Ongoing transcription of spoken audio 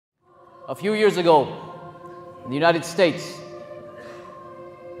A few years ago, in the United States,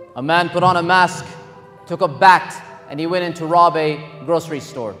 a man put on a mask, took a bat, and he went in to rob a grocery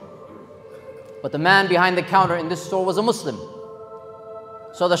store. But the man behind the counter in this store was a Muslim.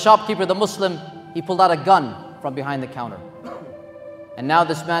 So the shopkeeper, the Muslim, he pulled out a gun from behind the counter. And now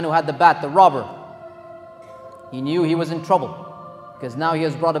this man who had the bat, the robber, he knew he was in trouble because now he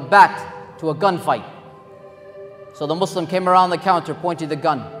has brought a bat to a gunfight. So the Muslim came around the counter, pointed the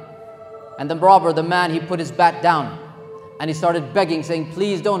gun. And the robber, the man, he put his bat down and he started begging, saying,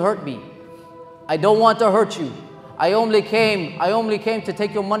 "Please don't hurt me. I don't want to hurt you. I only came to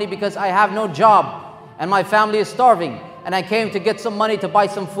take your money because I have no job and my family is starving. And I came to get some money to buy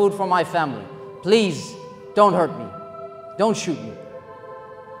some food for my family. Please don't hurt me. Don't shoot me."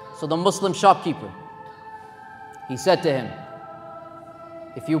 So the Muslim shopkeeper, he said to him,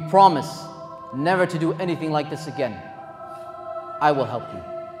 "If you promise never to do anything like this again, I will help you."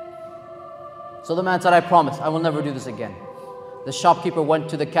 So the man said, "I promise, I will never do this again." The shopkeeper went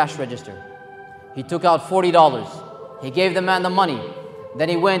to the cash register. He took out $40. He gave the man the money. Then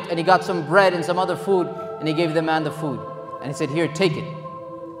he went and he got some bread and some other food and he gave the man the food. And he said, "Here, take it.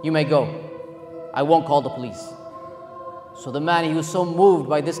 You may go. I won't call the police." So the man, he was so moved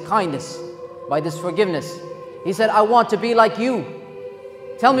by this kindness, by this forgiveness. He said, "I want to be like you.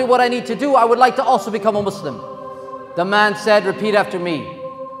 Tell me what I need to do. I would like to also become a Muslim." The man said, "Repeat after me.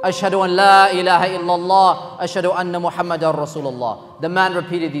 Ashhadu an la ilaha illallah, ashhadu anna Muhammadan Rasulullah." The man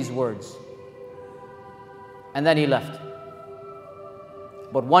repeated these words. And then he left.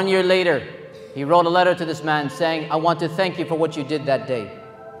 But 1 year later, he wrote a letter to this man saying, "I want to thank you for what you did that day.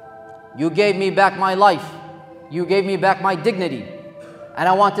 You gave me back my life. You gave me back my dignity. And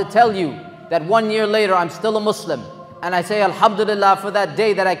I want to tell you that 1 year later, I'm still a Muslim. And I say Alhamdulillah for that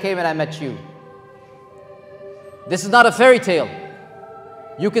day that I came and I met you." This is not a fairy tale.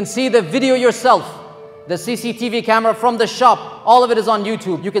 You can see the video yourself. The CCTV camera from the shop, all of it is on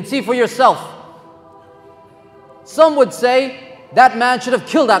YouTube. You can see for yourself. Some would say that man should have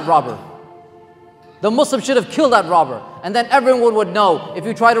killed that robber. The Muslim should have killed that robber. And then everyone would know, if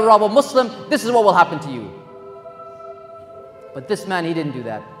you try to rob a Muslim, this is what will happen to you. But this man, he didn't do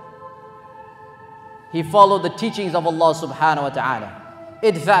that. He followed the teachings of Allah subhanahu wa ta'ala.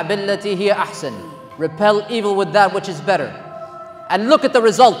 Idfa' billati hiya ahsan. Repel evil with that which is better. And look at the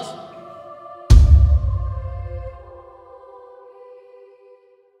result.